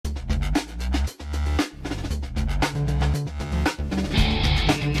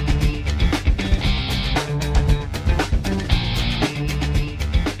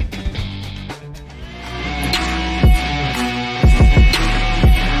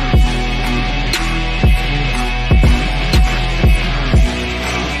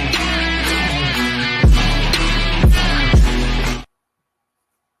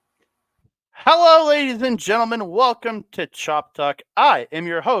Ladies and gentlemen, welcome to Chop Talk. I am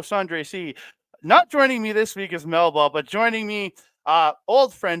your host, Andre C. Not joining me this week is Melba, but joining me,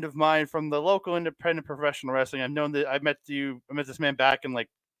 old friend of mine from the local independent professional wrestling. I met this man back in like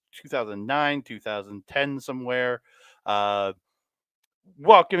 2009, 2010, somewhere.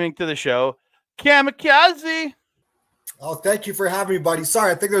 Welcoming to the show, Kamikaze. Oh, thank you for having me, buddy.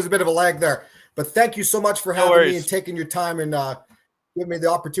 Sorry, I think there was a bit of a lag there, but thank you so much for having me and taking your time and giving me the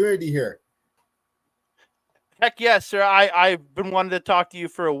opportunity here. Heck yes, sir. I've been wanting to talk to you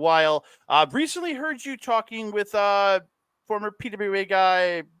for a while. Recently heard you talking with former PWA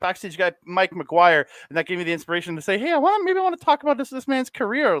guy, backstage guy, Mike McGuire, and that gave me the inspiration to say, hey, I want to talk about this man's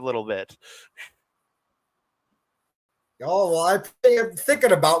career a little bit. Oh, well, I'm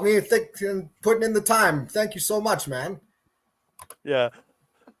thinking about me and putting in the time. Thank you so much, man. Yeah.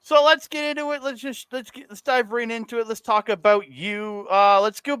 So let's get into it. Let's dive right into it. Let's talk about you.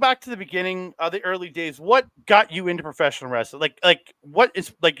 Let's go back to the beginning, the early days. What got you into professional wrestling? Like what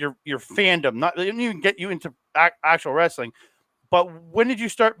is like your fandom? Not didn't even get you into actual wrestling, but when did you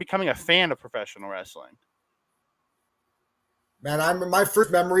start becoming a fan of professional wrestling? Man, my first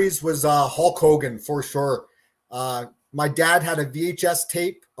memories was Hulk Hogan for sure. My dad had a VHS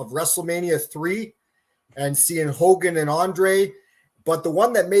tape of WrestleMania 3 and seeing Hogan and Andre. But the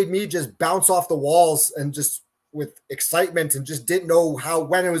one that made me just bounce off the walls and just with excitement and just didn't know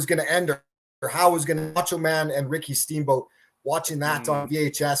when it was going to end or how it was going to, Macho Man and Ricky Steamboat, watching that on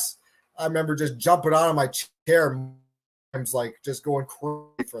VHS. I remember just jumping out of my chair. I was like just going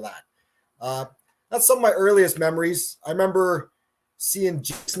crazy for that. That's some of my earliest memories. I remember seeing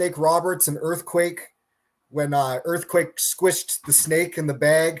Snake Roberts and Earthquake when Earthquake squished the snake in the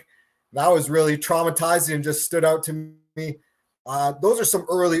bag. That was really traumatizing and just stood out to me. Those are some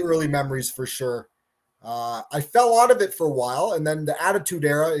early memories for sure. I fell out of it for a while, and then the Attitude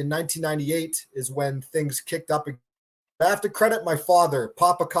Era in 1998 is when things kicked up. I have to credit my father,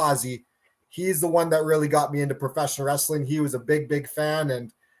 Papa Kaze. He's the one that really got me into professional wrestling. He was a big fan,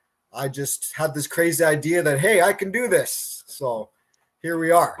 and I just had this crazy idea that, hey, I can do this. So here we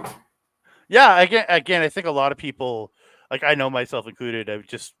are. Yeah, again, I think a lot of people, like I know myself included, I was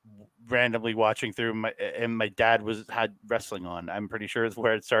just randomly watching through my dad had wrestling on. I'm pretty sure it's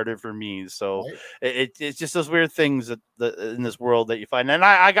where it started for me. So right. It's just those weird things that in this world that you find. And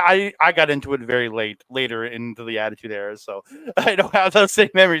I got into it very later into the Attitude Era. So I don't have those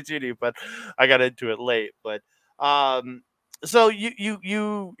same memories you do, but I got into it late. But so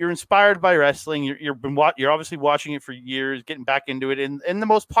you're inspired by wrestling. You're obviously watching it for years, getting back into it in the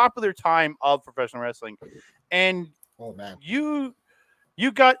most popular time of professional wrestling. And oh man, you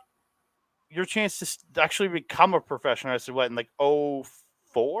got your chance to actually become a professional wrestler, what, in like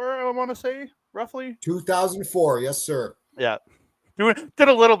 2004, I want to say, roughly? 2004, yes, sir. Yeah. Did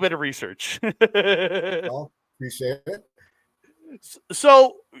a little bit of research. Well, appreciate it.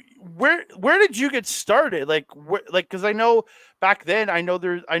 So where did you get started? Because I know back then, I know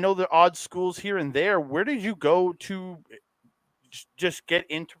there are odd schools here and there. Where did you go to just get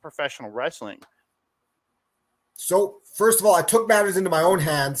into professional wrestling? So first of all, I took matters into my own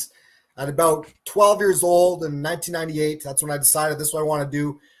hands. At about 12 years old in 1998, that's when I decided this is what I want to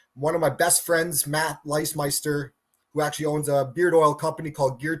do. One of my best friends, Matt Leismeister, who actually owns a beard oil company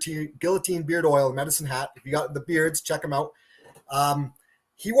called Guillotine Beard Oil in Medicine Hat. If you got the beards, check him out.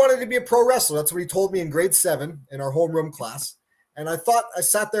 He wanted to be a pro wrestler. That's what he told me in grade 7 in our homeroom class. And I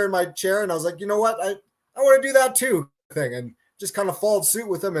sat there in my chair and I was like, you know what? I want to do that too, and just kind of followed suit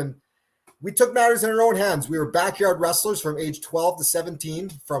with him. And we took matters in our own hands. We were backyard wrestlers from age 12 to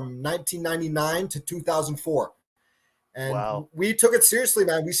 17 from 1999 to 2004. And wow. We took it seriously,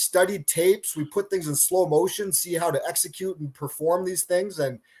 man. We studied tapes. We put things in slow motion, see how to execute and perform these things.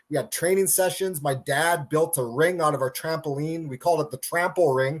 And we had training sessions. My dad built a ring out of our trampoline. We called it the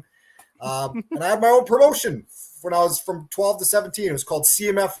Trample Ring. And I had my own promotion when I was from 12 to 17. It was called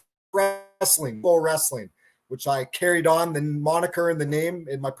CMF Wrestling, Pro Wrestling, which I carried on the moniker and the name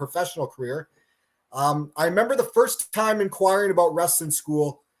in my professional career. I remember the first time inquiring about wrestling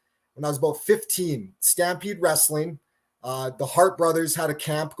school when I was about 15, Stampede Wrestling. The Hart brothers had a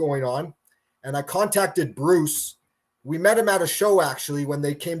camp going on, and I contacted Bruce. We met him at a show, actually, when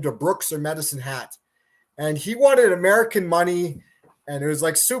they came to Brooks or Medicine Hat. And he wanted American money, and it was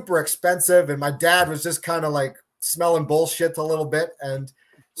like super expensive. And my dad was just kind of like smelling bullshit a little bit. And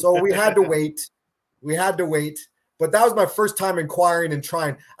so we had to wait. But that was my first time inquiring and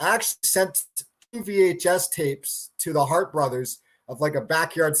trying. I actually sent 2 VHS tapes to the Hart brothers of like a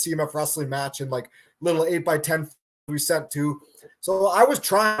backyard CMF wrestling match and like little 8x10 we sent to. So I was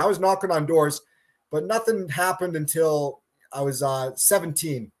trying, I was knocking on doors, but nothing happened until I was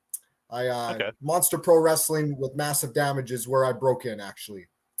 17. Okay. Monster Pro Wrestling with Massive Damage is where I broke in, actually.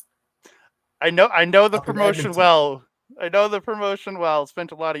 I know the Up in promotion Edmonton. well. I know the promotion well.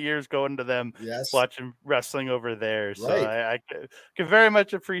 Spent a lot of years going to them, Yes. watching wrestling over there. So Right. I can very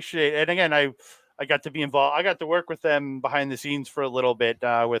much appreciate. And again, I got to be involved. I got to work with them behind the scenes for a little bit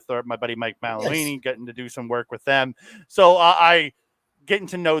with my buddy Mike Nice. Maloney, getting to do some work with them. So I getting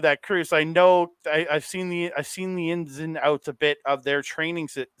to know that crew. So I know I've seen the ins and outs a bit of their training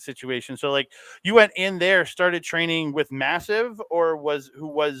situation. So like you went in there, started training with Massive, or who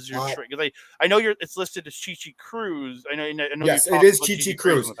was your because I know it's listed as Chi Cruz. I know Yes, you it talked is about Chi Cruz in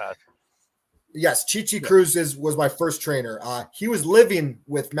Cruz. the past. Yes, Chi Cruz was my first trainer. He was living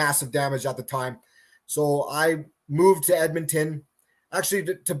with Massive Damage at the time. So I moved to Edmonton.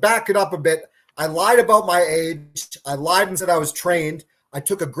 Actually, to back it up a bit, I lied about my age. I lied and said I was trained. I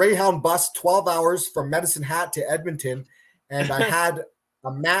took a Greyhound bus 12 hours from Medicine Hat to Edmonton, and I had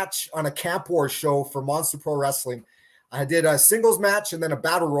a match on a Camp War show for Monster Pro Wrestling. I did a singles match and then a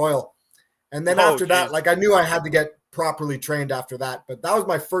battle royal. And then after that, like I knew I had to get properly trained after that. But that was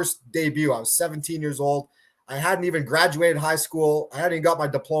my first debut. I was 17 years old. I hadn't even graduated high school. I hadn't even got my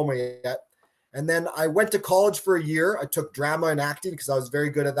diploma yet. And then I went to college for a year. I took drama and acting because I was very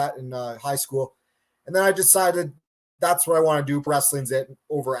good at that in high school. And then I decided that's what I want to do. Wrestling's it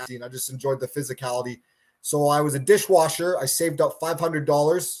over acting. I just enjoyed the physicality. So I was a dishwasher. I saved up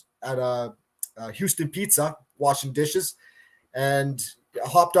 $500 at a Houston Pizza washing dishes and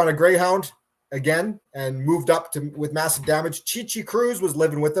hopped on a Greyhound again and moved up with Massive Damage. Chi Cruz was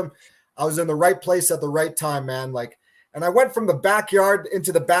living with them. I was in the right place at the right time, man. Like, and I went from the backyard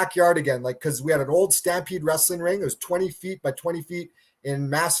into the backyard again, like, because we had an old Stampede wrestling ring. It was 20 feet by 20 feet in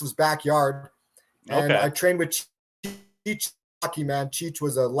Massive's backyard. And I trained with Cheech Hockey, man. Cheech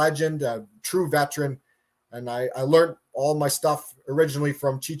was a legend, a true veteran. And I learned all my stuff originally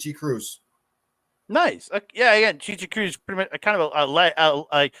from Chi Cruz. Nice. Yeah, again, Chi Cruz pretty much kind of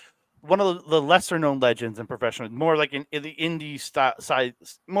like one of the lesser known legends in professional, more like in the indie side,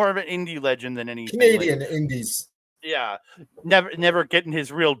 more of an indie legend than anything. Canadian indies. Yeah, never getting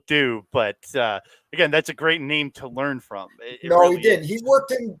his real due, but again, that's a great name to learn from. No, really he didn't. He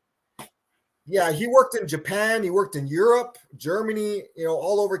worked in Japan. He worked in Europe, Germany,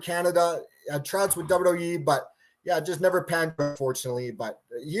 all over Canada. Had tryouts with WWE, but yeah, just never panned, unfortunately. But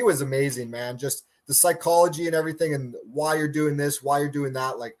he was amazing, man. Just the psychology and everything, and why you're doing this, why you're doing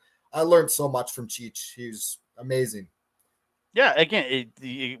that. Like, I learned so much from Cheech. He's amazing. Yeah, again,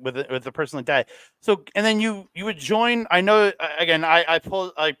 with a person like that. So, and then you would join. I know. Again, I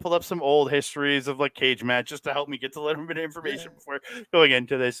pulled up some old histories of like cage match just to help me get a little bit of information before going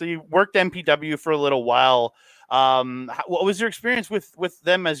into this. So you worked MPW for a little while. What was your experience with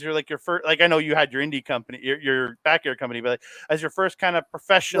them as your first? Like, I know you had your indie company, your backyard company, but like, as your first kind of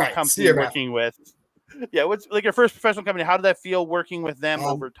professional company CMF. Working with. Yeah, what's like your first professional company? How did that feel working with them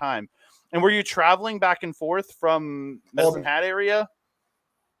over time? And were you traveling back and forth from Medicine Hat area?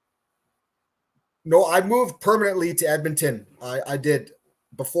 No, I moved permanently to Edmonton. I did.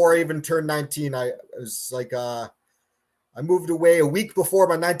 Before I even turned 19, I was like, I moved away a week before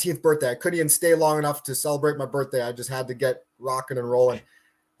my 19th birthday. I couldn't even stay long enough to celebrate my birthday. I just had to get rocking and rolling.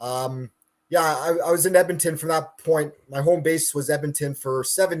 Yeah, I was in Edmonton from that point. My home base was Edmonton for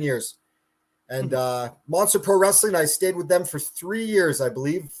 7 years. And Monster Pro Wrestling, I stayed with them for 3 years, I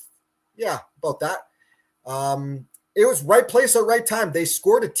believe. Yeah, about that. It was right place at right time. They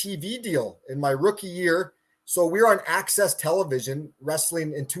scored a TV deal in my rookie year. So we were on Access Television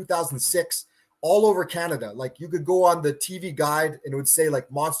wrestling in 2006 all over Canada. Like, you could go on the TV guide and it would say like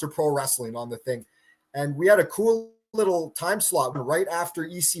Monster Pro Wrestling on the thing. And we had a cool little time slot right after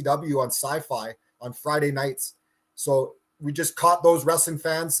ECW on Sci-Fi on Friday nights. So we just caught those wrestling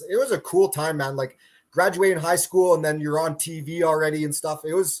fans. It was a cool time, man. Like, graduating high school and then you're on TV already and stuff.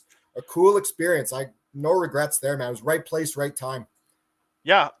 It was a cool experience. No regrets there, man. It was right place, right time.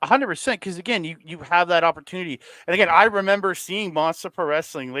 Yeah, 100%. Because again, you have that opportunity. And again, I remember seeing Monster Pro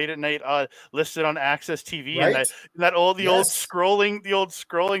Wrestling late at night listed on Access TV, right? and that old scrolling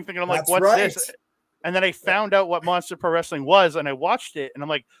thing. And I'm like, what's this? And then I found out what Monster Pro Wrestling was, and I watched it, and I'm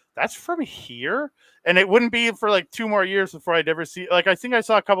like, that's from here. And it wouldn't be for like 2 more years before I'd ever see. Like, I think I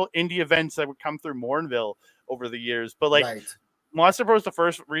saw a couple indie events that would come through Morinville over the years, but like. Monster Pro was the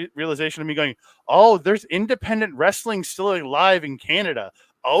first realization of me going, oh, there's independent wrestling still alive in Canada.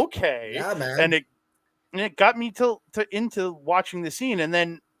 Okay. Yeah, man. And it got me into watching the scene. And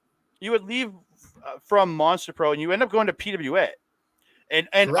then you would leave from Monster Pro and you end up going to PWA. and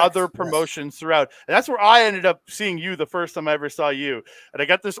other Correct. Yes. promotions throughout. And that's where I ended up seeing you the first time I ever saw you. And I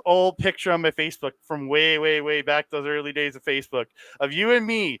got this old picture on my Facebook from way, way, way back those early days of Facebook of you and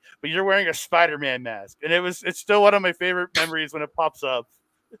me, but you're wearing a Spider-Man mask. And it's still one of my favorite memories when it pops up.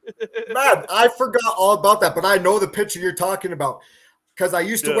 Man, I forgot all about that, but I know the picture you're talking about because I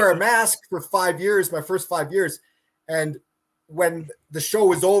used to Yeah. wear a mask for 5 years, my first 5 years. And when the show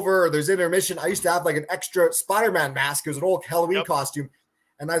was over or there's intermission, I used to have like an extra Spider-Man mask. It was an old Halloween costume.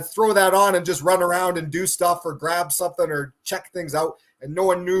 And I'd throw that on and just run around and do stuff or grab something or check things out. And no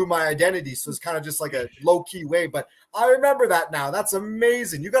one knew my identity. So it's kind of just like a low-key way. But I remember that now. That's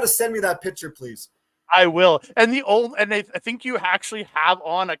amazing. You got to send me that picture, please. I will. And I think you actually have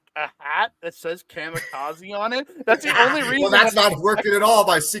on a hat that says kamikaze on it. That's the only reason. Well, that's not working at all,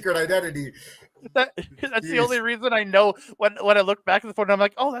 my secret identity. That's the only reason I know when I look back at the photo, I'm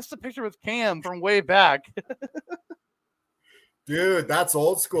like, oh, that's the picture with Cam from way back. Dude, that's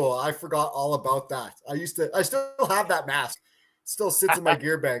old school. I forgot all about that. I still have that mask. It still sits in my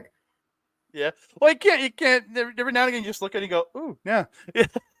gear bag. Yeah. Well, you can't, every now and again, you just look at it and go, ooh, yeah.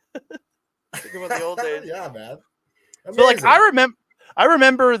 Think about the old days. Yeah, man. Amazing. So like, I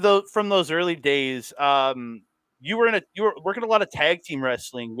remember from those early days, you were working a lot of tag team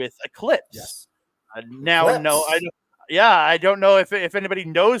wrestling with Eclipse. Yes. I don't know if anybody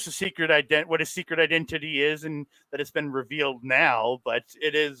knows what his secret identity is, and that it's been revealed now. But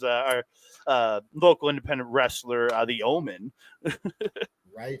it is our local independent wrestler, the Omen.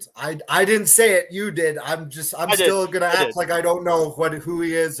 Right. I didn't say it. You did. I'm still gonna act like I don't know who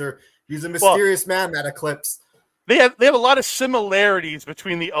he is, or he's a mysterious man. That Eclipse. They have a lot of similarities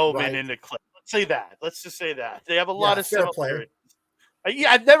between the Omen and Eclipse. Let's say that. Let's just say that they have a lot of similarities.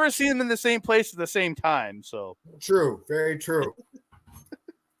 I've never seen them in the same place at the same time. So true, very true.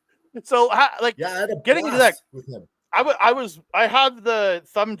 So, getting into that with him. I have the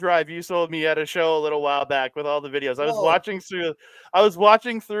thumb drive you sold me at a show a little while back with all the videos. I was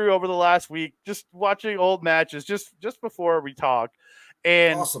watching through over the last week, just watching old matches just before we talk,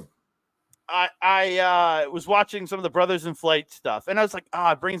 and awesome. I was watching some of the Brothers in Flight stuff, and I was like,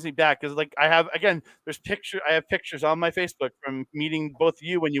 it brings me back because I have pictures on my Facebook from meeting both of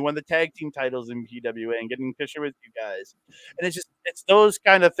you when you won the tag team titles in PWA and getting a picture with you guys, and it's those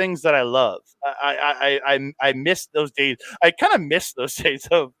kind of things that I love. I miss those days. I kind of miss those days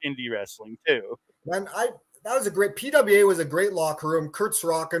of indie wrestling too. Man, that was a great PWA was a great locker room. Kurt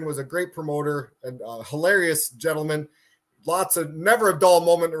Sorokin was a great promoter and hilarious gentleman. Never a dull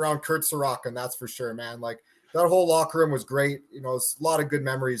moment around Kurt Sorokin, that's for sure, man. Like that whole locker room was great. It's a lot of good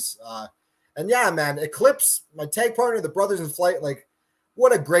memories. And yeah, man, Eclipse, my tag partner, the Brothers in Flight, like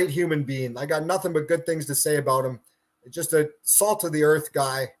what a great human being. I got nothing but good things to say about him. Just a salt of the earth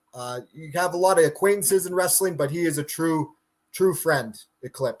guy. You have a lot of acquaintances in wrestling, but he is a true friend,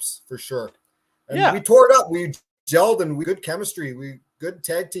 Eclipse, for sure. And we tore it up. We gelled and we good chemistry. Good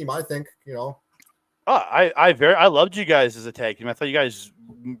tag team, I think, Oh, I loved you guys as a tag team. I thought you guys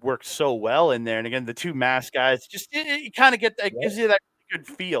worked so well in there. And again, the two mask guys, just you kind of gives you that good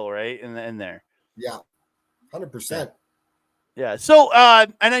feel, right? In there. Yeah, 100%. Yeah. So,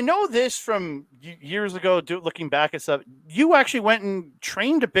 and I know this from years ago, looking back at stuff, you actually went and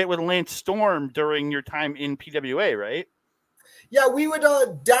trained a bit with Lance Storm during your time in PWA, right? Yeah, we would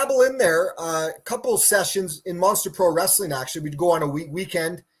dabble in there. A couple sessions in Monster Pro Wrestling, actually. We'd go on a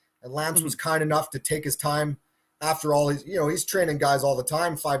weekend. And Lance was kind enough to take his time after all his, he's training guys all the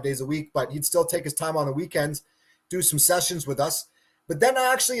time, 5 days a week, but he'd still take his time on the weekends, do some sessions with us. But then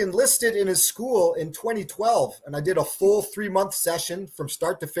I actually enlisted in his school in 2012, and I did a full 3-month session from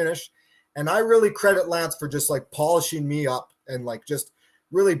start to finish. And I really credit Lance for just like polishing me up and like just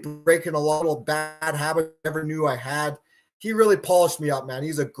really breaking a lot of bad habits I never knew I had. He really polished me up, man.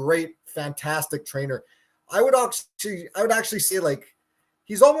 He's a great, fantastic trainer. I would actually say like,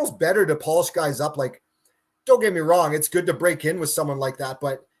 he's almost better to polish guys up. Like, don't get me wrong, it's good to break in with someone like that,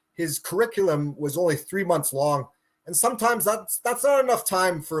 but his curriculum was only 3 months long. And sometimes that's not enough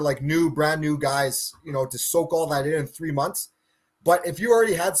time for like brand new guys, to soak all that in 3 months. But if you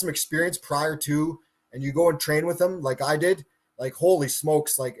already had some experience prior to, and you go and train with them like I did, like, holy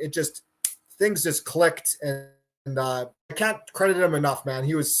smokes, like things just clicked. And I can't credit him enough, man.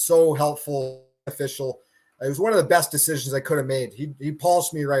 He was so helpful, beneficial. It was one of the best decisions I could have made. He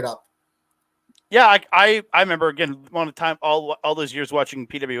polished me right up. Yeah, I remember again one of the time all those years watching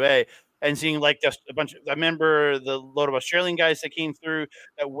PWA and seeing like just a bunch of. I remember the load of Australian guys that came through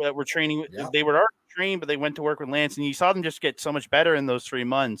that were training. Yeah. They were already train, but they went to work with Lance, and you saw them just get so much better in those 3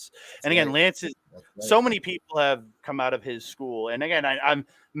 months. And again, right. Lance is so many people have come out of his school, and again, I'm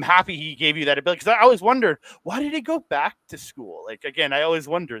happy he gave you that ability, because I always wondered, why did he go back to school? Like, again, I always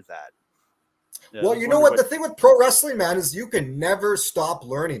wondered that. Yeah, well, you know what? The thing with pro wrestling, man, is you can never stop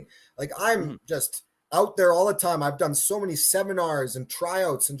learning. Like, I'm just out there all the time. I've done so many seminars and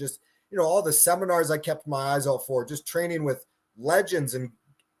tryouts, and just, you know, all the seminars I kept my eyes out for, just training with legends and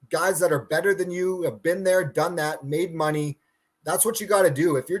guys that are better than you, have been there, done that, made money. That's what you got to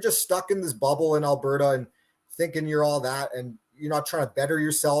do. If you're just stuck in this bubble in Alberta and thinking you're all that, and you're not trying to better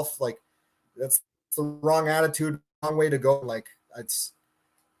yourself, like, that's the wrong attitude, wrong way to go. Like,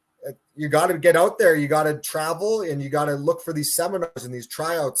 you got to get out there, you got to travel, and you got to look for these seminars and these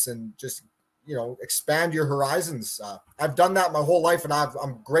tryouts, and just, you know, expand your horizons. I've done that my whole life, and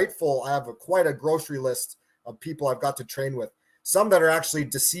I'm grateful. I have quite a grocery list of people I've got to train with, some that are actually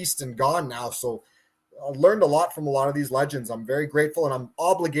deceased and gone now. So I learned a lot from a lot of these legends. I'm very grateful, and I'm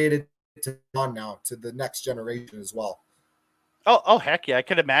obligated to on now to the next generation as well. Oh, heck yeah. I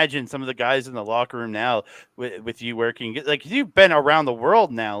could imagine some of the guys in the locker room now with you working. Like, you've been around the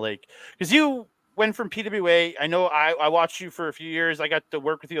world now, like, because you went from PWA. I know I watched you for a few years. I got to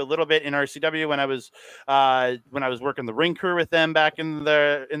work with you a little bit in RCW when I was working the ring crew with them back in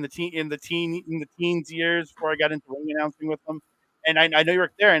the teens years, before I got into ring announcing with them. And I know you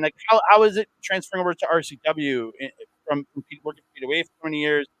worked there. And like, how is it transferring over to RCW from working for PWA for 20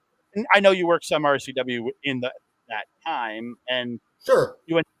 years? And I know you worked some RCW in that time, and Sure,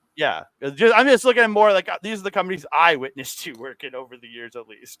 you went, yeah. I'm just looking at more like, these are the companies I witnessed you working over the years, at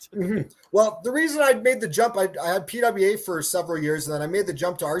least. Well, the reason I made the jump, I had PWA for several years, and then I made the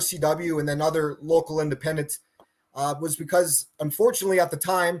jump to RCW and then other local independents, was because, unfortunately, at the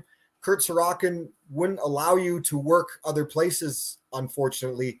time, Kurt Sorokin wouldn't allow you to work other places.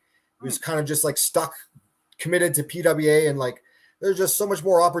 Unfortunately, he was kind of just like stuck, committed to PWA, and like, there's just so much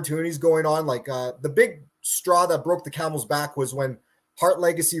more opportunities going on. Like, the big straw that broke the camel's back was when Heart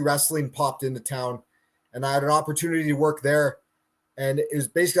Legacy Wrestling popped into town, and I had an opportunity to work there. And it was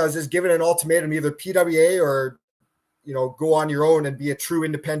basically, I was just given an ultimatum, either PWA or, you know, go on your own and be a true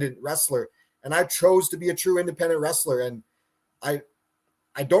independent wrestler. And I chose to be a true independent wrestler, and I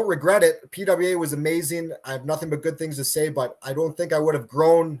don't regret it. PWA was amazing. I have nothing but good things to say, but I don't think I would have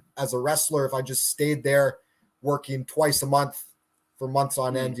grown as a wrestler if I just stayed there working twice a month for months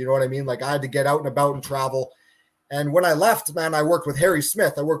on end. You know what I mean? Like, I had to get out and about and travel. And when I left, man, I worked with Harry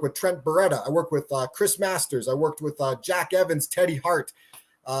Smith. I worked with Trent Beretta. I worked with Chris Masters. I worked with Jack Evans, Teddy Hart,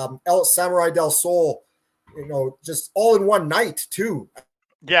 El Samurai del Sol, you know, just all in one night too.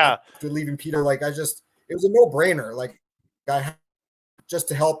 Yeah. After leaving Peter, like, it was a no-brainer. Like, just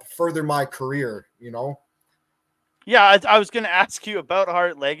to help further my career, you know? Yeah, I was going to ask you about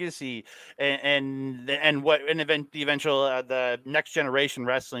Heart Legacy and the eventual the Next Generation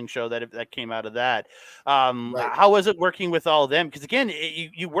Wrestling show that came out of that. Right. How was it working with all of them? Because again,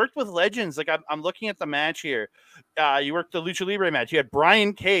 you worked with legends. Like, I'm looking at the match here. You worked the Lucha Libre match. You had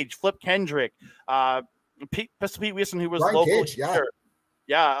Brian Cage, Flip Kendrick, Pistol Pete Wilson, who was Brian local Cage, here.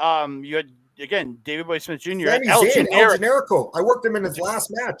 Yeah. You had, again, David Boy Smith Jr. El Generico. I worked him in his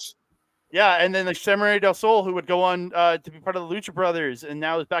last match. Yeah, and then the Samurai del Sol, who would go on to be part of the Lucha Brothers, and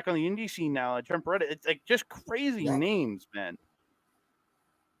now is back on the indie scene now. Trent Beretta. It's like just crazy names, man.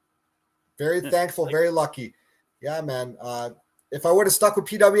 Very thankful, very lucky. Yeah, man. If I would have stuck with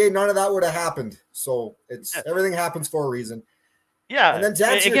PWA, none of that would have happened. So everything happens for a reason. Yeah. And then to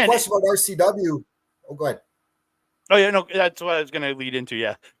answer your question about RCW, go ahead. Oh yeah, no, that's what I was going to lead into.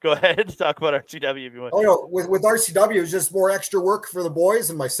 Yeah, go ahead, talk about RCW if you want. Oh no, with RCW, it was just more extra work for the boys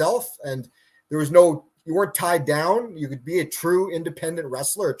and myself, and there was you weren't tied down. You could be a true independent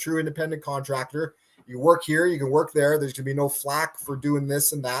wrestler, a true independent contractor. You work here, you can work there. There's gonna be no flack for doing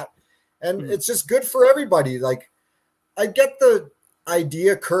this and that, and it's just good for everybody. Like, I get the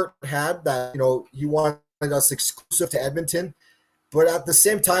idea Kurt had that, you know, he wanted us exclusive to Edmonton, but at the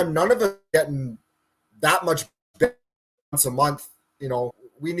same time, none of us getting that much once a month. You know,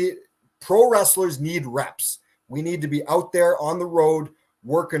 pro wrestlers need reps. We need to be out there on the road,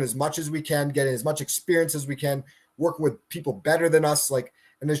 working as much as we can, getting as much experience as we can, working with people better than us. Like,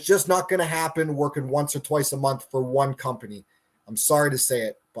 and it's just not going to happen working once or twice a month for one company. I'm sorry to say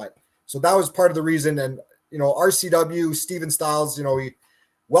it, but so that was part of the reason. And, you know, RCW, Steven Styles, you know, he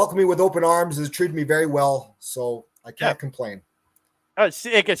welcomed me with open arms, has treated me very well. So I can't complain.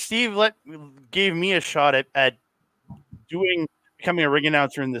 Steve gave me a shot at becoming a ring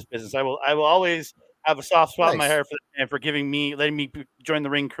announcer in this business. I will always have a soft spot in my Nice. heart for that man for letting me join the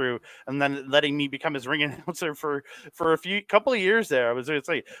ring crew, and then letting me become his ring announcer for a couple of years there. It's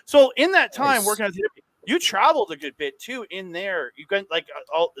like, so in that time Nice. working at CW, you traveled a good bit too in there. You got like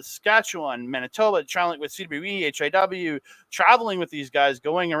all Saskatchewan, Manitoba, traveling with CWE, HIW, traveling with these guys,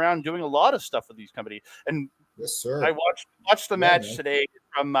 going around doing a lot of stuff with these companies. And Yes, sir. I watched the match man. today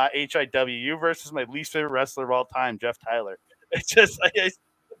from HIW, you versus my least favorite wrestler of all time, Jeff Tyler. It's just I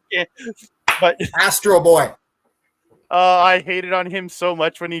can't. But Astro Boy. I hated on him so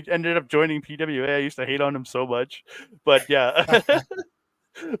much when he ended up joining PWA. I used to hate on him so much. But yeah.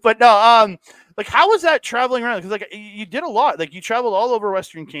 But no, like how was that traveling around? Because like you did a lot. Like you traveled all over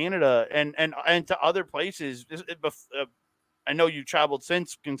Western Canada and to other places. I know you traveled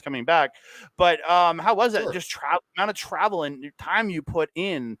since coming back, but how was that? Sure. Just amount of travel and time you put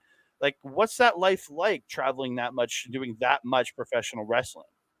in. Like, what's that life like traveling that much, doing that much professional wrestling?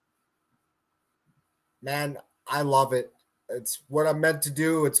 Man, I love it. It's what I'm meant to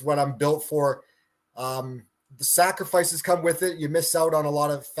do. It's what I'm built for. The sacrifices come with it. You miss out on a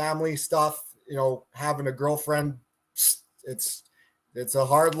lot of family stuff. You know, having a girlfriend, it's a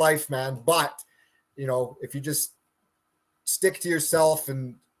hard life, man. But you know, if you just stick to yourself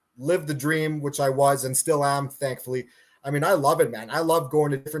and live the dream, which I was and still am, thankfully. I mean, I love it, man. I love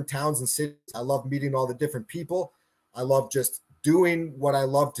going to different towns and cities. I love meeting all the different people. I love just doing what I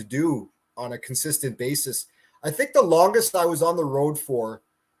love to do on a consistent basis. I think the longest I was on the road for,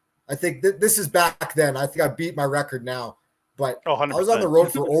 I think this is back then. I think I beat my record now, but I was on the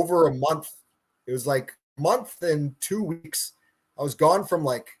road for over a month. It was like a month and 2 weeks. I was gone from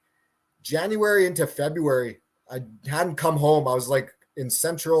like January into February. I hadn't come home. I was like in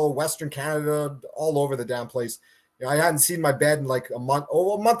central Western Canada, all over the damn place. You know, I hadn't seen my bed in like a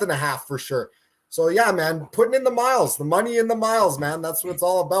month and a half for sure. So yeah, man, putting in the miles, the money in the miles, man. That's what it's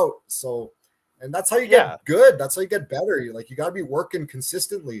all about. So, and that's how you get good. That's how you get better. You got to be working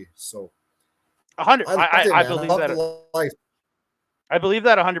consistently. So 100. I believe that. Life. I believe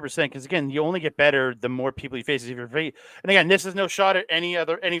that 100%. Because again, you only get better the more people you face. And again, this is no shot at any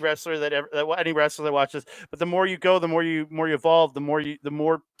wrestler any wrestler that watches. But the more you go, the more you evolve. The more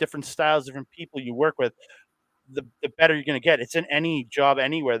different styles, different people you work with, the better you're going to get. It's in any job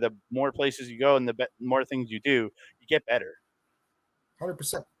anywhere. The more places you go and the more things you do, you get better.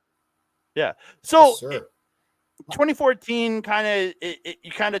 100%. Yeah. So yes, 2014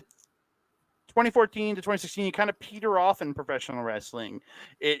 2014 to 2016, you kind of peter off in professional wrestling.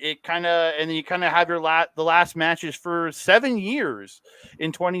 It kind of, and then you kind of have the last matches for 7 years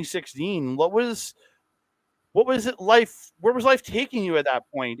in 2016. What was it life? Where was life taking you at that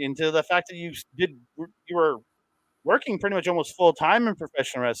point? Into the fact that you were working pretty much almost full time in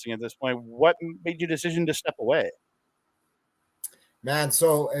professional wrestling at this point. What made you decision to step away? Man,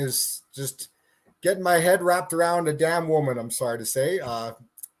 so is just getting my head wrapped around a damn woman. I'm sorry to say.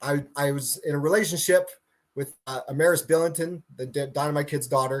 I was in a relationship with Amaris Billington, the Dynamite Kid's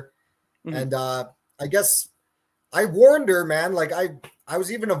daughter. Mm-hmm. And I guess I warned her, man. Like I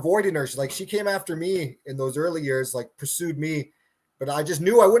was even avoiding her. She came after me in those early years, like pursued me. But I just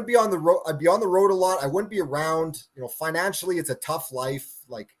knew I wouldn't be on the road. I'd be on the road a lot. I wouldn't be around. You know, financially, it's a tough life.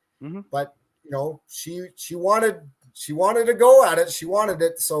 Like, mm-hmm. But you know, she wanted to go at it. She wanted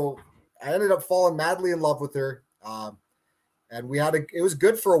it. So I ended up falling madly in love with her. And it was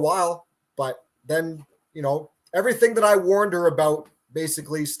good for a while, but then, you know, everything that I warned her about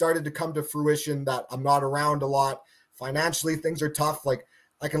basically started to come to fruition, that I'm not around a lot. Financially, things are tough. Like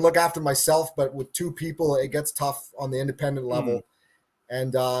I can look after myself, but with two people, it gets tough on the independent level. Mm.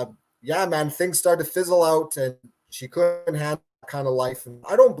 And yeah, man, things started to fizzle out and she couldn't handle that kind of life. And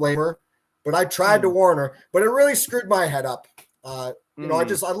I don't blame her, but I tried to warn her, but it really screwed my head up. You know,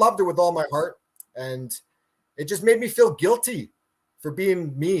 I loved her with all my heart, and it just made me feel guilty for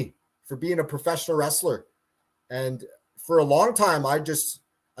being me, for being a professional wrestler. And for a long time, I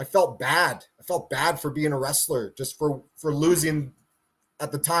felt bad. I felt bad for being a wrestler, just for losing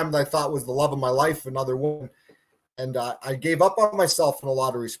at the time that I thought was the love of my life, another woman. And I gave up on myself in a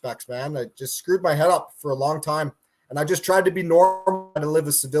lot of respects, man. I just screwed my head up for a long time. And I just tried to be normal and to live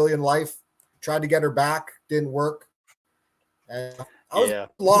a civilian life. Tried to get her back, didn't work. And I was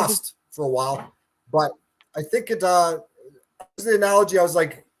lost for a while. But I think it was the analogy. I was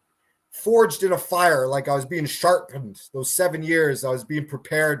like forged in a fire, like I was being sharpened. Those 7 years, I was being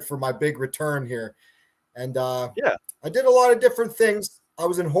prepared for my big return here. And I did a lot of different things. I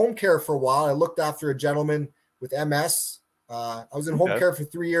was in home care for a while. I looked after a gentleman with MS. I was in home care for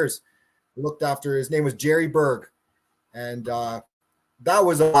 3 years. I looked after, his name was Jerry Berg. And that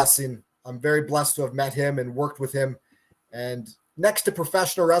was a blessing. I'm very blessed to have met him and worked with him. And, next to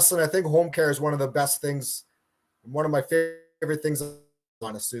professional wrestling, I think home care is one of the best things, one of my favorite things,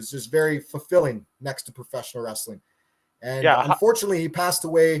 honestly. It's just very fulfilling next to professional wrestling. And Yeah. unfortunately, he passed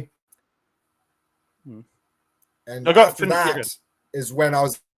away. And No, after that is when I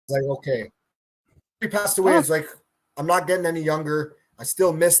was like, okay. He passed away. It's like, I'm not getting any younger. I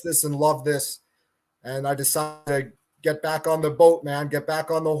still miss this and love this. And I decided to get back on the boat, man, get back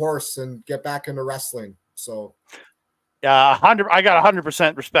on the horse and get back into wrestling. So yeah, I got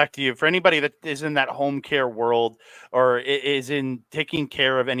 100% respect to you. For anybody that is in that home care world or is in taking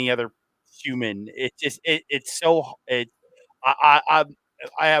care of any other human, it's so I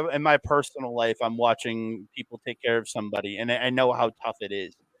have in my personal life, I'm watching people take care of somebody, and I know how tough it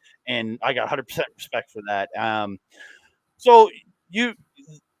is, and I got 100% respect for that. So you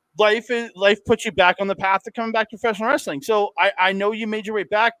life puts you back on the path to coming back to professional wrestling. So I know you made your way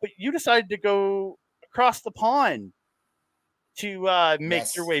back, but you decided to go across the pond to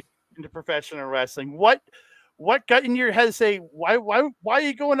make your way into professional wrestling. What got in your head to say why are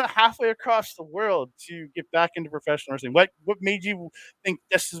you going halfway across the world to get back into professional wrestling? What made you think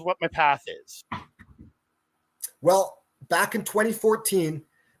this is what my path is? Well, back in 2014,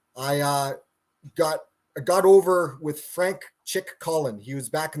 I got over with Frank Chick Cullen. He was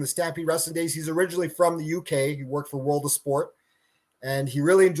back in the Stampede Wrestling days. He's originally from the UK. He worked for World of Sport, and he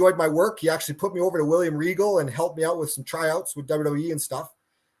really enjoyed my work. He actually put me over to William Regal and helped me out with some tryouts with WWE and stuff.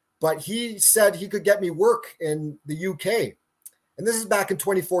 But he said he could get me work in the UK. And this is back in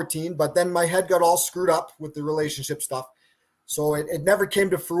 2014, but then my head got all screwed up with the relationship stuff. So it never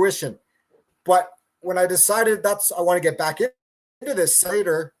came to fruition. But when I decided I want to get back into this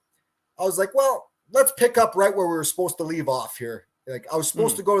later, I was like, well, let's pick up right where we were supposed to leave off here. Like I was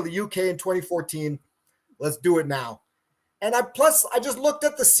supposed to go to the UK in 2014. Let's do it now. And I just looked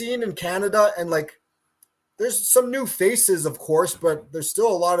at the scene in Canada and like, there's some new faces, of course, but there's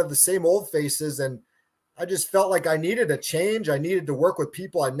still a lot of the same old faces. And I just felt like I needed a change. I needed to work with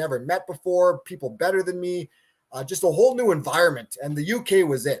people I'd never met before, people better than me, just a whole new environment. And the UK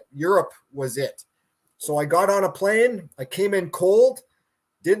was it. Europe was it. So I got on a plane. I came in cold,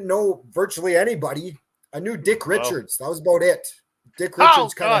 didn't know virtually anybody. I knew Dick Richards. That was about it. Dick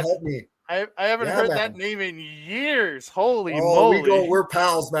Richards kind of helped me. I haven't heard that name in years. Holy moly. We're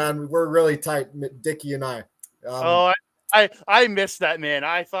pals, man. We're really tight, Dickie and I. I missed that man.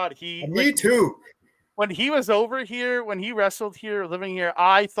 I thought me too. When he was over here, when he wrestled here, living here,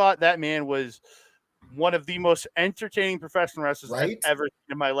 I thought that man was one of the most entertaining professional wrestlers I've ever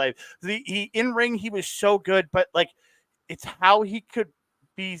seen in my life. He in ring, he was so good, but like it's how he could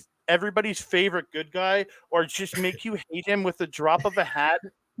be everybody's favorite good guy or just make you hate him with the drop of a hat.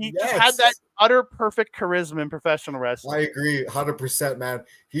 He just had that utter perfect charisma in professional wrestling. I agree 100%, man.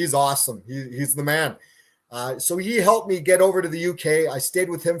 He's awesome. He's the man. So he helped me get over to the UK. I stayed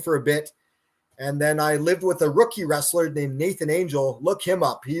with him for a bit. And then I lived with a rookie wrestler named Nathan Angel. Look him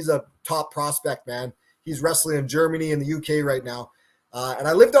up. He's a top prospect, man. He's wrestling in Germany and the UK right now. And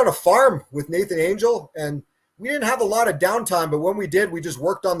I lived on a farm with Nathan Angel. And we didn't have a lot of downtime, but when we did, we just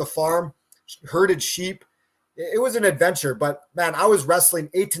worked on the farm, herded sheep. It was an adventure. But, man, I was wrestling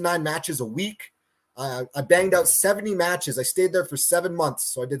 8 to 9 matches a week. I banged out 70 matches. I stayed there for 7 months.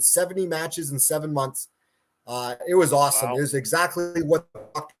 So I did 70 matches in 7 months. It was awesome. Wow. It was exactly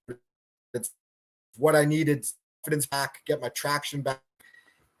what I needed. Confidence back, get my traction back.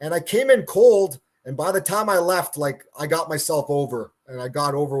 And I came in cold. And by the time I left, like I got myself over and I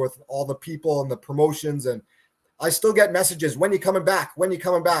got over with all the people and the promotions. And I still get messages, when you coming back? When you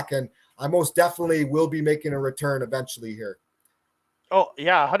coming back? And I most definitely will be making a return eventually here. Oh,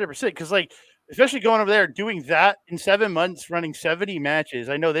 yeah, 100%. Because, like, especially going over there, doing that in 7 months, running 70 matches.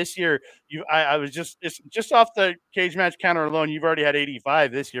 I know this year, I was just off the cage match counter alone, you've already had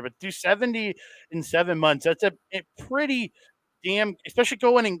 85 this year. But do 70 in 7 months, that's a pretty damn, especially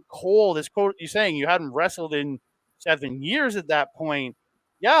going in cold. As cold you're saying, you hadn't wrestled in 7 years at that point.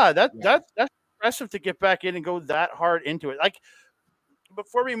 Yeah, that's impressive to get back in and go that hard into it. Like,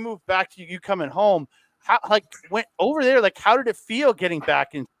 before we move back to you coming home, how went over there? Like, how did it feel getting back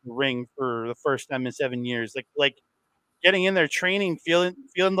into the ring for the first time in 7 years? Like getting in there, training, feeling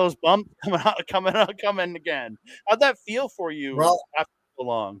those bumps coming again. How'd that feel for you after so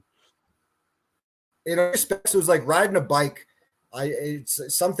long? In respects, it was like riding a bike. It's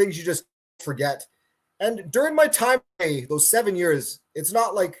some things you just forget. And during my time, those 7 years, it's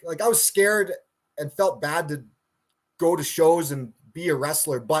not like I was scared and felt bad to go to shows and be a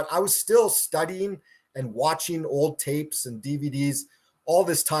wrestler, but I was still studying and watching old tapes and DVDs all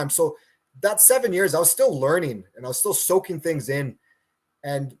this time. So that 7 years, I was still learning and I was still soaking things in.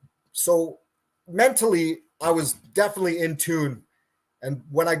 And so mentally, I was definitely in tune And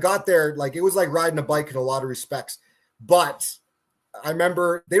when I got there, like it was like riding a bike in a lot of respects. But I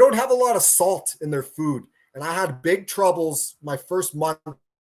remember they don't have a lot of salt in their food. And I had big troubles my first month,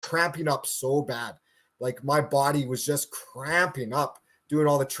 cramping up so bad. Like my body was just cramping up doing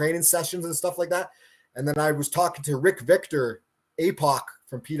all the training sessions and stuff like that. And then I was talking to Rick Victor, APOC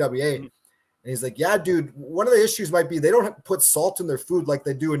from PWA. And he's like, yeah, dude, one of the issues might be they don't put salt in their food like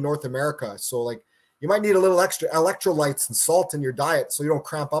they do in North America. So like you might need a little extra electrolytes and salt in your diet so you don't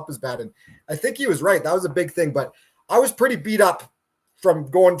cramp up as bad. And I think he was right. That was a big thing. But I was pretty beat up from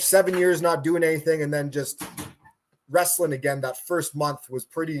going 7 years not doing anything and then just wrestling again. That first month was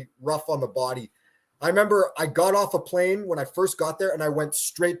pretty rough on the body. I remember I got off a plane when I first got there and I went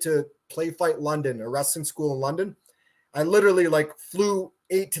straight to Play Fight London, a wrestling school in London. I literally like flew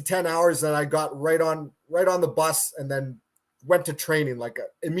 8 to 10 hours and I got right on the bus and then went to training like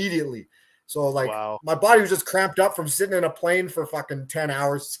immediately. So like Wow. my body was just cramped up from sitting in a plane for fucking 10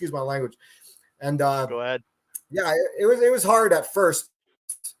 hours. Excuse my language. And Go ahead. yeah, it was hard at first.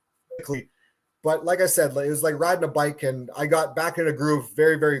 But like I said, it was like riding a bike and I got back in a groove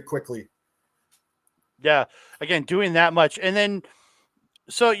very, very quickly. Yeah. Again, doing that much. And then,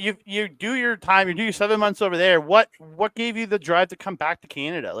 so you do your time, you do your 7 months over there. What gave you the drive to come back to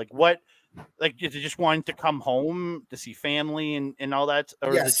Canada? Like is it just wanting to come home to see family and all that?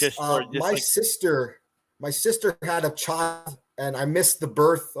 Or Yes. is it just My sister had a child and I missed the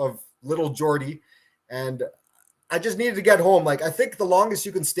birth of little Jordy and I just needed to get home. Like I think the longest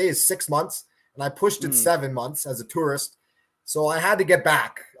you can stay is 6 months and I pushed it 7 months as a tourist. So I had to get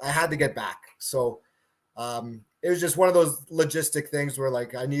back. So it was just one of those logistic things where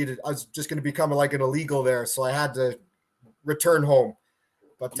like I was just going to become like an illegal there. So I had to return home.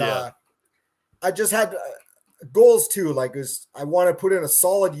 But I just had goals too. Like I want to put in a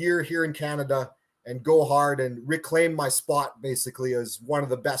solid year here in Canada and go hard and reclaim my spot basically as one of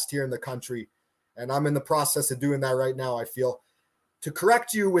the best here in the country. And I'm in the process of doing that right now, I feel. To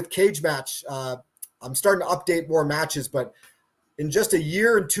correct you with Cage Match, I'm starting to update more matches, but in just a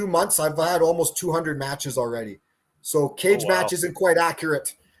year and 2 months, I've had almost 200 matches already. So Cage Match isn't quite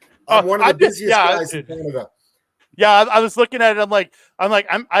accurate. I'm one of the busiest guys in Canada. Yeah, I was looking at it. I'm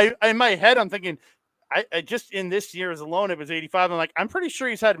in my head, I'm thinking, I just in this year's alone, it was 85. I'm like, I'm pretty sure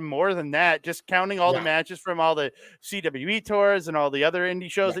he's had more than that, just counting all the matches from all the CWE tours and all the other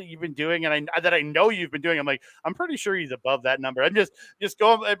indie shows that you've been doing, and I know you've been doing. I'm like, I'm pretty sure he's above that number. I'm just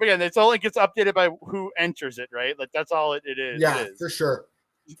going again. It's only gets updated by who enters it, right? Like that's all it is. Yeah, for sure.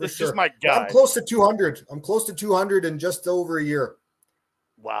 It's just my guy. I'm close to 200. I'm close to 200 in just over a year.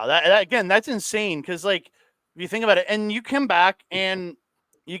 Wow, that again, that's insane. Because like, if you think about it, and you come back and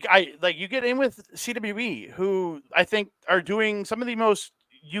you get in with CWE, who I think are doing some of the most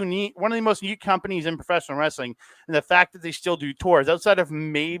one of the most unique companies in professional wrestling, and the fact that they still do tours outside of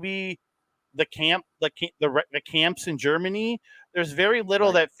maybe the camps in Germany, there's very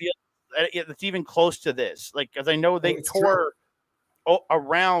little that feels that's even close to this. Like, as I know they tour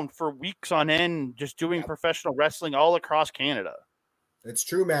around for weeks on end, just doing professional wrestling all across Canada. It's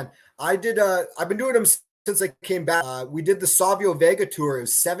true, man. I've been doing them since I came back. We did the Savio Vega tour. It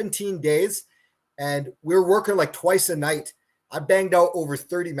was 17 days, and we were working like twice a night. I banged out over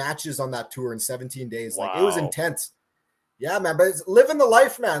 30 matches on that tour in 17 days. Wow. Like, it was intense. Yeah, man. But it's living the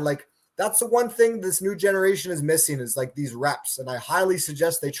life, man. Like, that's the one thing this new generation is missing is like these reps. And I highly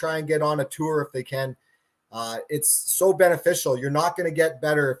suggest they try and get on a tour if they can. It's so beneficial. You're not going to get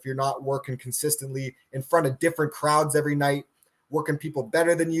better if you're not working consistently in front of different crowds every night, working people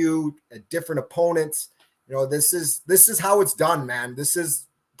better than you, different opponents. You know, this is how it's done, man. This is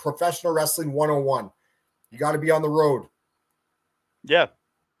professional wrestling 101. You got to be on the road. Yeah,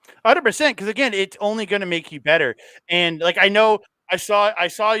 100%. Because again, it's only going to make you better. And like, I know I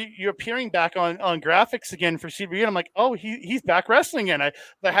saw you appearing back on graphics again for CBE, and I'm like, oh, he's back wrestling again.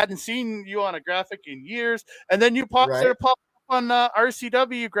 I hadn't seen you on a graphic in years. And then you started popping up on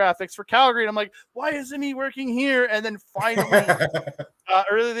RCW graphics for Calgary, and I'm like, why isn't he working here? And then finally,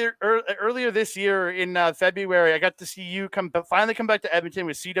 earlier this year in February, I got to see you finally come back to Edmonton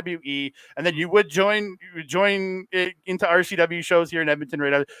with CWE, and then you would join into RCW shows here in Edmonton.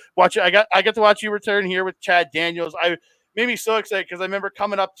 Right, I got to watch you return here with Chad Daniels. Made me so excited because I remember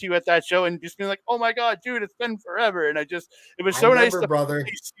coming up to you at that show and just being like, "Oh my god, dude, it's been forever!" And it was so nice, brother.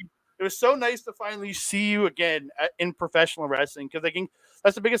 It was so nice to finally see you again in professional wrestling, because I think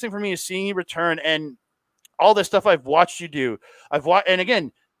that's the biggest thing for me is seeing you return and all the stuff I've watched you do. And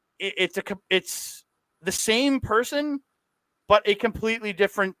again, it's the same person, but in a completely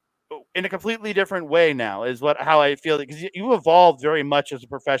different way now is how I feel, because you evolved very much as a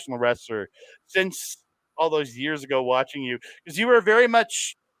professional wrestler since all those years ago watching you, because you were very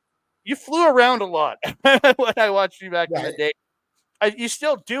much, you flew around a lot when I watched you back in the Yeah, day. You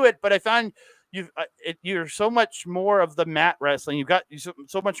still do it, but I find you're so much more of the mat wrestling. You've got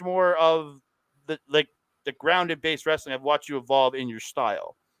so much more of the grounded based wrestling. I've watched you evolve in your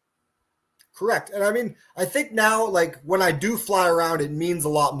style. correct. And I mean, I think now, like when I do fly around, it means a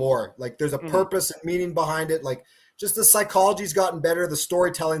lot more. Like there's a Mhm. purpose and meaning behind it. Like just the psychology's gotten better, the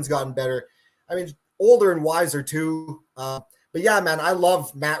storytelling's gotten better. I mean, older and wiser too. But yeah, man, I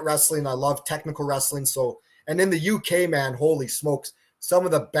love mat wrestling. I love technical wrestling. So, and in the UK, man, holy smokes, some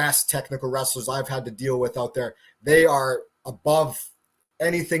of the best technical wrestlers I've had to deal with out there. They are above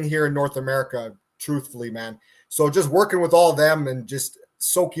anything here in North America, truthfully, man. So just working with all of them and just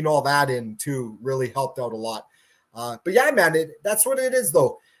soaking all that in too really helped out a lot. But yeah, man, that's what it is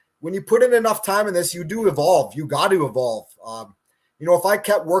though. When you put in enough time in this, you do evolve. You got to evolve. You know, if I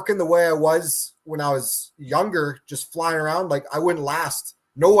kept working the way I was when I was younger, just flying around, like I wouldn't last.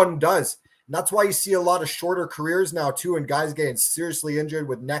 No one does. And that's why you see a lot of shorter careers now too, and guys getting seriously injured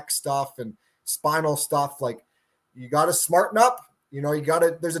with neck stuff and spinal stuff. Like you got to smarten up. You know, you got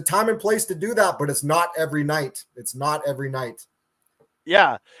to, there's a time and place to do that, but it's not every night. It's not every night.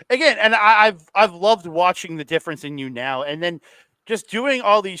 Yeah. Again, and I've loved watching the difference in you now, and then just doing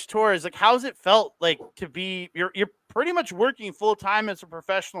all these tours. Like, how's it felt like to be? You're pretty much working full time as a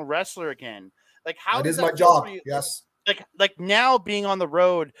professional wrestler again. Like, how That does is that my feel for job. you? Yes. Like now being on the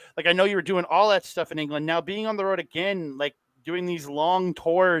road. Like, I know you were doing all that stuff in England. Now being on the road again, like doing these long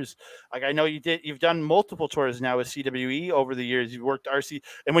tours. Like, I know you've done multiple tours now with CWE over the years. You've worked RC,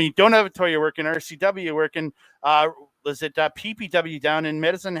 and when you don't have a tour, you're working RCW. You're working was it PPW down in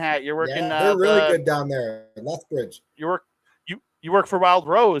Medicine Hat? You're working Yeah, they're really good down there in Lethbridge. you work you work for Wild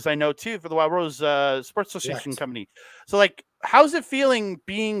Rose, I know too, for the Wild Rose Sports Association Correct. company. So, like, how's it feeling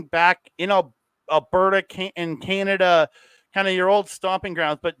being back in Alberta in Canada, kind of your old stomping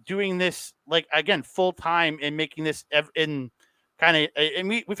grounds, but doing this like again full time and making this in kind of, and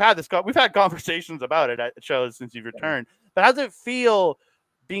we've had conversations about it at shows since you've returned. But how does it feel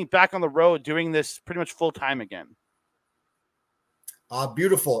being back on the road doing this pretty much full time again?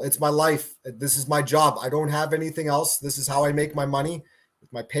 Beautiful. It's my life. This is my job. I don't have anything else. This is how I make my money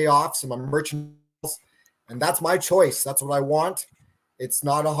with my payoffs and my merchandise. And that's my choice. That's what I want. It's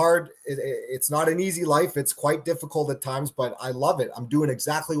not it's not an easy life. It's quite difficult at times, but I love it. I'm doing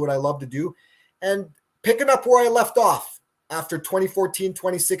exactly what I love to do. And picking up where I left off after 2014,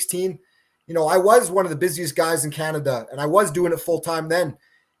 2016, you know, I was one of the busiest guys in Canada and I was doing it full time then.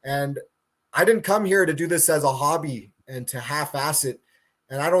 And I didn't come here to do this as a hobby and to half-ass it.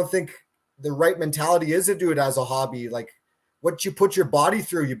 And I don't think the right mentality is to do it as a hobby. Like what you put your body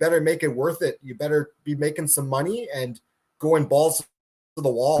through, you better make it worth it. You better be making some money and going balls to the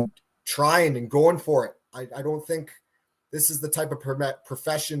wall, trying and going for it. I don't think this is the type of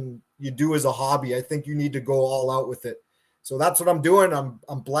profession you do as a hobby. I think you need to go all out with it. So that's what I'm doing.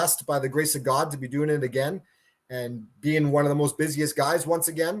 I'm blessed by the grace of God to be doing it again and being one of the most busiest guys once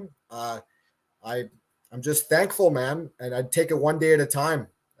again. I'm just thankful, man, and I take it one day at a time.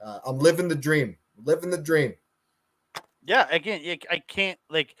 I'm living the dream, living the dream. Yeah, again, I can't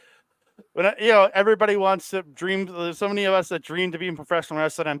like when everybody wants to dream. There's so many of us that dream to be in professional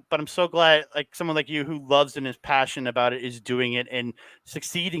wrestling, but I'm so glad like someone like you who loves and is passionate about it is doing it and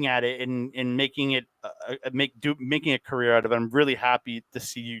succeeding at it and making it making a career out of it. I'm really happy to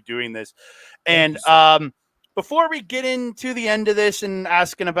see you doing this. Thank And you, sir. before we get into the end of this and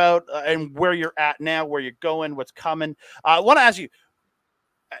asking about and where you're at now, where you're going, what's coming, I want to ask you: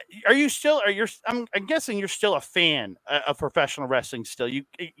 are you still? I'm guessing you're still a fan of professional wrestling. Still, you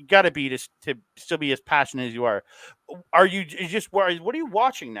got to be to still be as passionate as you are. Are you just what are you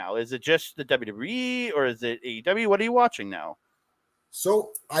watching now? Is it just the WWE or is it AEW? What are you watching now?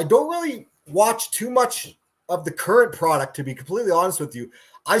 So I don't really watch too much of the current product, to be completely honest with you.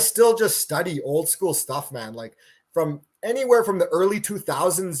 I still just study old school stuff, man. Like from anywhere from the early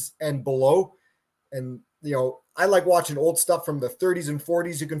 2000s and below. And, you know, I like watching old stuff from the 30s and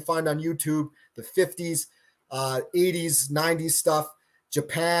 40s you can find on YouTube, the 50s, 80s, 90s stuff,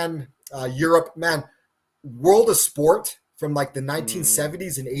 Japan, Europe. Man, World of Sport from like the Mm.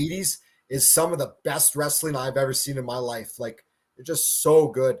 1970s and 80s is some of the best wrestling I've ever seen in my life. Like, they're just so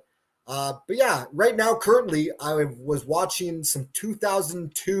good. But yeah, right now, currently, I was watching some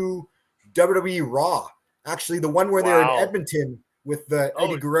 2002 WWE Raw. Actually, the one where they're in Wow. Edmonton with the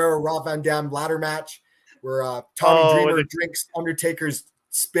Eddie Oh, Guerrero Rob Van Dam ladder match, where Tommy oh, Dreamer drinks Undertaker's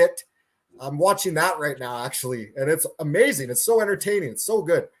spit. I'm watching that right now, actually, and it's amazing. It's so entertaining. It's so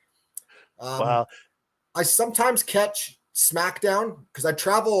good. Um, wow. I sometimes catch SmackDown, because I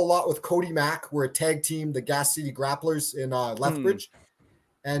travel a lot with Cody Mack. We're a tag team, the Gas City Grapplers in Lethbridge.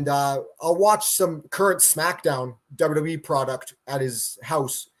 And I'll watch some current SmackDown WWE product at his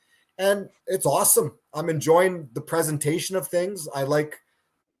house. And it's awesome. I'm enjoying the presentation of things. I like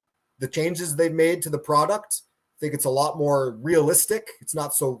the changes they've made to the product. I think it's a lot more realistic. It's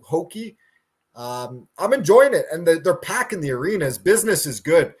not so hokey. I'm enjoying it. And they're packing the arenas. Business is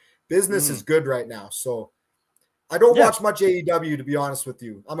good. Business is good right now. So I don't watch much AEW, to be honest with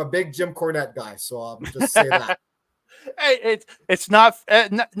you. I'm a big Jim Cornette guy, so I'll just say that. Hey, it's not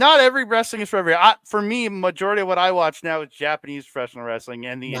every wrestling is for every. For me, majority of what I watch now is Japanese professional wrestling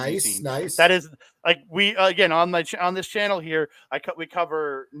and the indie scene. Nice. That is like we again on this channel here. We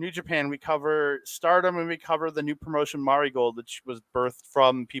cover New Japan, we cover Stardom, and we cover the new promotion Marigold, which was birthed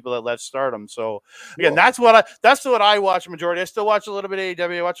from people that left Stardom. So again, that's what I watch majority. I still watch a little bit of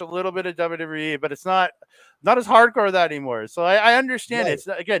AEW, I watch a little bit of WWE, but it's not as hardcore as that anymore. So I understand it. It's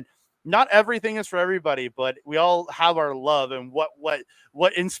again. Not everything is for everybody, but we all have our love and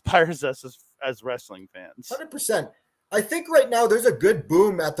what inspires us as wrestling fans. 100%. I think right now there's a good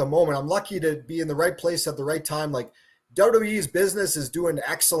boom at the moment. I'm lucky to be in the right place at the right time. Like WWE's business is doing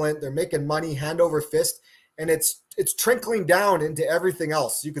excellent. They're making money hand over fist, and it's trickling down into everything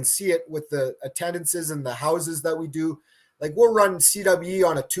else. You can see it with the attendances and the houses that we do. Like we'll run CWE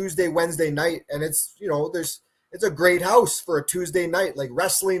on a Tuesday, Wednesday night, and it's a great house for a Tuesday night. Like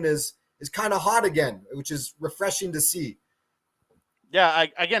wrestling is kind of hot again, which is refreshing to see. Yeah,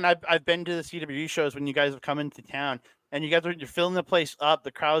 I've been to the CWE shows when you guys have come into town, and you're filling the place up.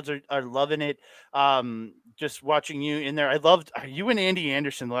 The crowds are loving it. Just watching you in there, I loved you and Andy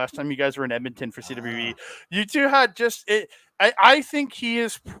Anderson the last time you guys were in Edmonton for CWE. You two had just it. I think he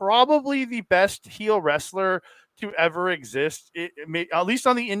is probably the best heel wrestler to ever exist, at least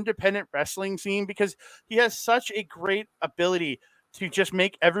on the independent wrestling scene, because he has such a great ability to just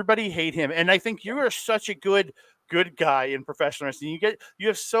make everybody hate him. And I think you are such a good guy in professional wrestling.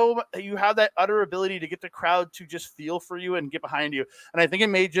 You have that utter ability to get the crowd to just feel for you and get behind you. And I think it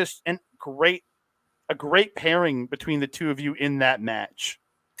made just a great pairing between the two of you in that match.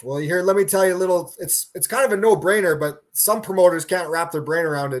 Well, here, let me tell you a little. It's kind of a no-brainer, but some promoters can't wrap their brain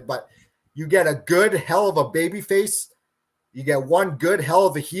around it. But you get a good hell of a baby face, you get one good hell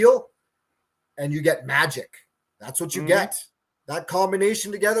of a heel, and you get magic. That's what you get. That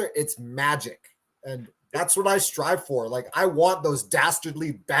combination together, it's magic. And that's what I strive for. Like, I want those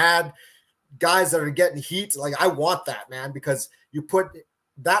dastardly bad guys that are getting heat. Like, I want that, man, because you put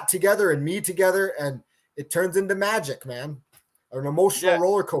that together and me together, and it turns into magic, man. An emotional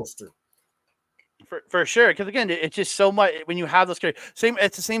roller coaster. For sure, because again, it's just so much when you have those characters.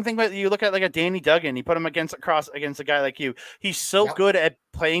 It's the same thing. But you look at like a Danny Duggan, you put him against a guy like you. He's so good at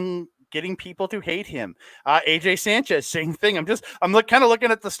getting people to hate him. AJ Sanchez, same thing. I'm kind of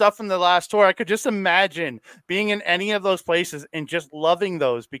looking at the stuff from the last tour. I could just imagine being in any of those places and just loving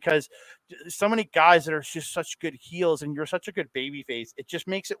those, because so many guys that are just such good heels, and you're such a good baby face. It just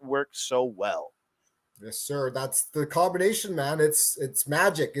makes it work so well. Yes, sir. That's the combination, man. It's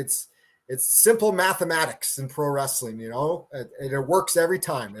magic. It's simple mathematics in pro wrestling, it works every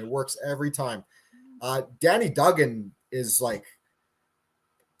time. Danny Duggan is like,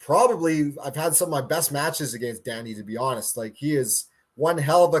 probably I've had some of my best matches against Danny, to be honest. Like, he is one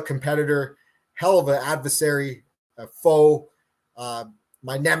hell of a competitor, hell of an adversary, a foe,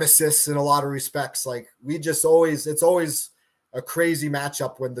 my nemesis in a lot of respects. Like, it's always a crazy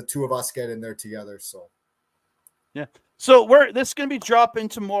matchup when the two of us get in there together. So, yeah. So this is going to be dropping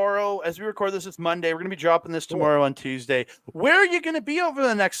tomorrow. As we record this, it's Monday. We're going to be dropping this tomorrow on Tuesday. Where are you going to be over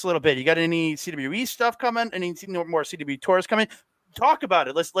the next little bit? You got any CWE stuff coming? Any more CWE tours coming? Talk about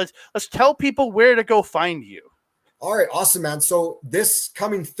it. Let's tell people where to go find you. All right, awesome, man. So this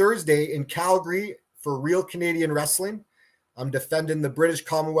coming Thursday in Calgary for Real Canadian Wrestling, I'm defending the British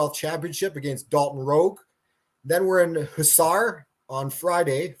Commonwealth Championship against Dalton Rogue. Then we're in Hussar on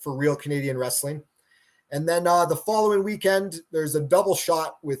Friday for Real Canadian Wrestling. And then the following weekend, there's a double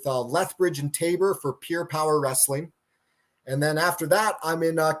shot with Lethbridge and Tabor for Pure Power Wrestling. And then after that, I'm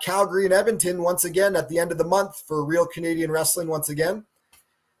in Calgary and Edmonton once again at the end of the month for Real Canadian Wrestling once again.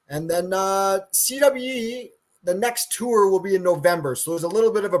 And then CWE, the next tour will be in November. So there's a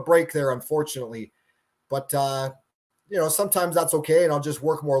little bit of a break there, unfortunately. But, sometimes that's okay, and I'll just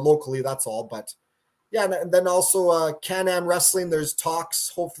work more locally, that's all. But, yeah, and then also Can-Am Wrestling, there's talks.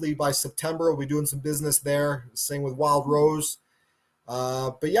 Hopefully by September, we'll be doing some business there. Same with Wild Rose.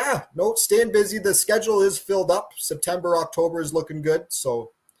 But yeah, staying busy. The schedule is filled up. September, October is looking good.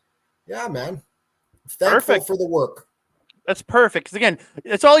 So yeah, man. Thankful for the work. That's perfect. Because again,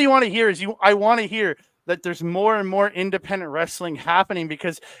 it's all you want to hear is I want to hear that there's more and more independent wrestling happening,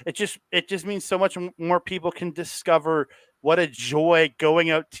 because it just means so much more people can discover what a joy going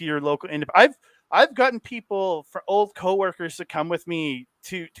out to your local. I've gotten people, for old coworkers, to come with me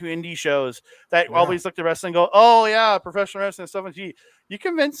to indie shows that Yeah. always look at wrestling and go, oh yeah, professional wrestling stuff. And gee, you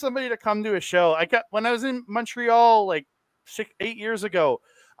convince somebody to come to a show. When I was in Montreal like 8 years ago,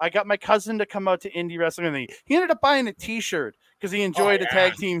 I got my cousin to come out to indie wrestling with me. He ended up buying a T-shirt because he Oh, enjoyed the yeah.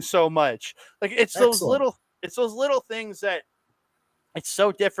 tag team so much. Like Excellent. it's those little things that it's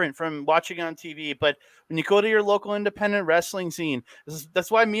so different from watching on TV. But when you go to your local independent wrestling scene,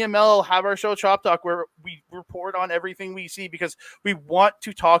 that's why me and Mel have our show Chop Talk, where we report on everything we see, because we want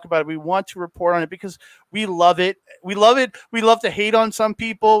to talk about it. We want to report on it because we love it. We love it. We love to hate on some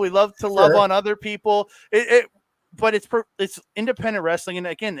people. We love to love Sure. on other people. But it's independent wrestling, and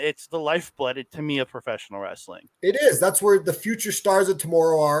again, it's the lifeblood to me of professional wrestling. It is. That's where the future stars of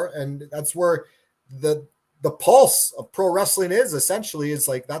tomorrow are, and that's where the pulse of pro wrestling is. Essentially, is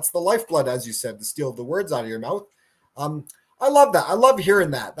like that's the lifeblood, as you said, to steal the words out of your mouth. I love that. I love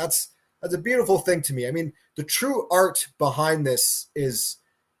hearing that. That's a beautiful thing to me. I mean, the true art behind this is,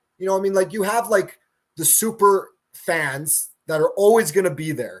 I mean, like you have like the super fans that are always going to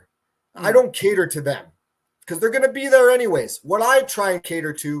be there. I don't cater to them because they're going to be there anyways. What I try and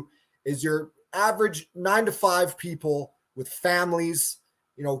cater to is your average 9 to 5 people with families,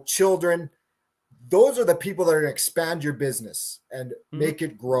 children. Those are the people that are going to expand your business and make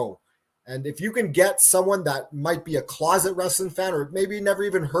it grow. And if you can get someone that might be a closet wrestling fan or maybe never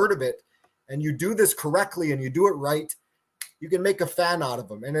even heard of it, and you do this correctly and you do it right, you can make a fan out of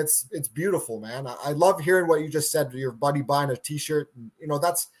them. And it's beautiful, man. I love hearing what you just said to your buddy buying a T-shirt. And,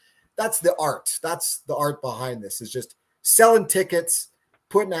 that's the art. That's the art behind this, is just selling tickets,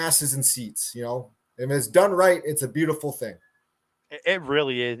 putting asses in seats. If it's done right, it's a beautiful thing. It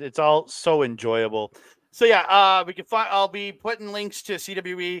really is. It's all so enjoyable. So yeah, we can find. I'll be putting links to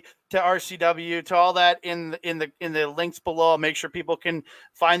CWE, to RCW, to all that in the links below. I'll make sure people can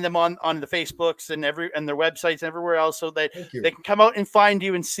find them on the Facebooks and their websites and everywhere else, so that they can come out and find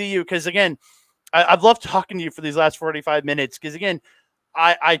you and see you. Because again, I've loved talking to you for these last 45 minutes. Because again,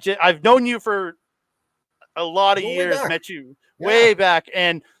 I've known you for a lot of years, met you way back,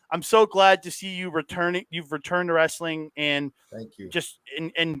 and I'm so glad to see you returning. You've returned to wrestling, and thank you. Just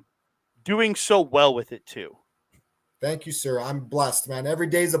and doing so well with it too. Thank you, sir. I'm blessed, man. Every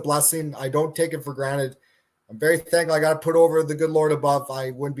day is a blessing. I don't take it for granted. I'm very thankful. I got to put over the good Lord above.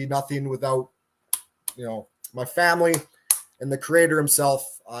 I wouldn't be nothing without, my family and the Creator Himself.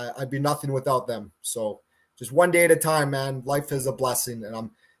 I'd be nothing without them. So just one day at a time, man. Life is a blessing, and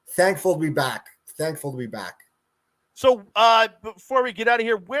I'm thankful to be back. Thankful to be back. So before we get out of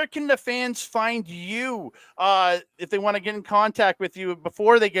here, where can the fans find you if they want to get in contact with you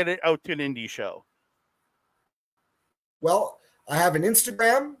before they get it out to an indie show? Well, I have an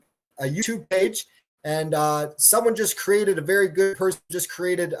Instagram, a YouTube page, and someone just created, a very good person just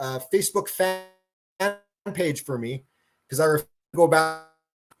created a Facebook fan page for me, because I refuse to go back.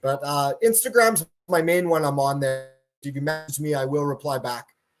 But Instagram's my main one. I'm on there. If you message me, I will reply back.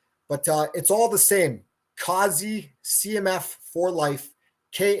 But it's all the same. Kaze CMF for life,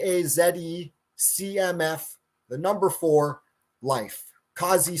 KAZE CMF, the number 4 life.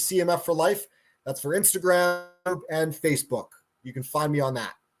 Kaze CMF for life. That's for Instagram and Facebook. You can find me on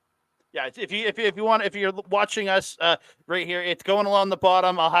that. Yeah, if you want, if you're watching us right here, it's going along the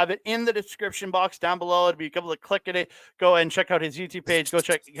bottom. I'll have it in the description box down below. It'll be able to click at it. Go and check out his YouTube page. Go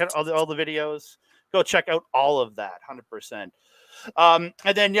check all the videos. Go check out all of that, 100%. And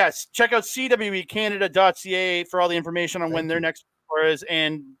then, yes, check out cwecanada.ca for all the information on when their next tour is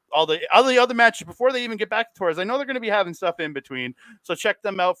and all the other matches before they even get back to tours. I know they're going to be having stuff in between, so check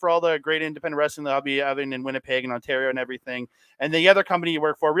them out for all the great independent wrestling that I'll be having in Winnipeg and Ontario and everything. And the other company you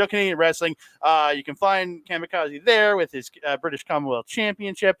work for, Real Canadian Wrestling, you can find Kamikaze there with his British Commonwealth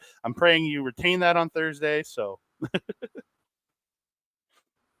Championship. I'm praying you retain that on Thursday, so...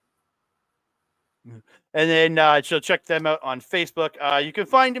 And then so check them out on Facebook. You can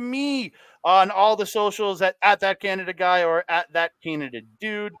find me on all the socials at that Canada guy or at that Canada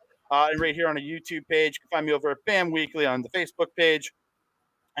dude. And right here on a YouTube page. You can find me over at BAM Weekly on the Facebook page.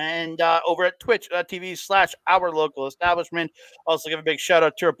 And over at twitch.tv/our local establishment. Also give a big shout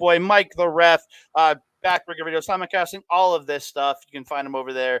out to our boy Mike the Ref, Backbreaker Video simulcasting, all of this stuff. You can find them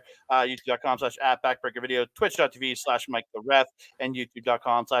over there, youtube.com/@Backbreaker Video, twitch.tv/Mike the Ref, and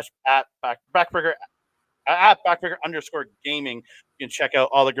youtube.com/@Backbreaker @Backbreaker_gaming. You can check out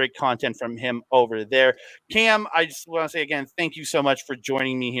all the great content from him over there. Cam, I just want to say again, thank you so much for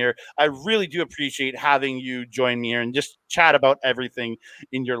joining me here. I really do appreciate having you join me here and just chat about everything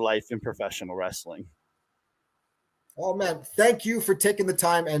in your life in professional wrestling. Oh man, thank you for taking the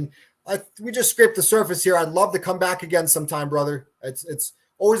time. And we just scraped the surface here. I'd love to come back again sometime, brother. It's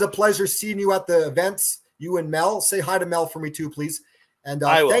always a pleasure seeing you at the events. You and Mel. Say hi to Mel for me too, please. And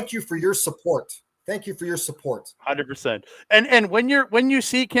thank you for your support. Thank you for your support. 100%. And when you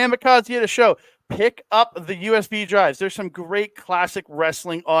see Kamikaze at a show, pick up the USB drives. There's some great classic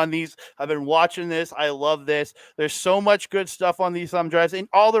wrestling on these. I've been watching this. I love this. There's so much good stuff on these thumb drives, and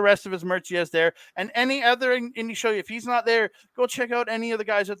all the rest of his merch he has there. And any other indie show, if he's not there, go check out any of the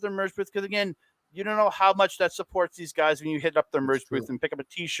guys at their merch booth, because again, you don't know how much that supports these guys when you hit up their merch booth and pick up a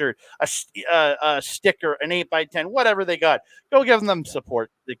T-shirt, a sticker, an 8x10, whatever they got. Go give them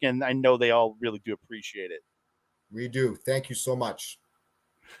support. Again, I know they all really do appreciate it. We do. Thank you so much.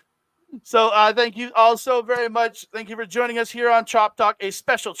 So thank you all so very much. Thank you for joining us here on Chop Talk, a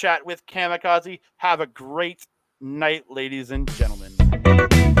special chat with Kamikaze. Have a great night, ladies and gentlemen.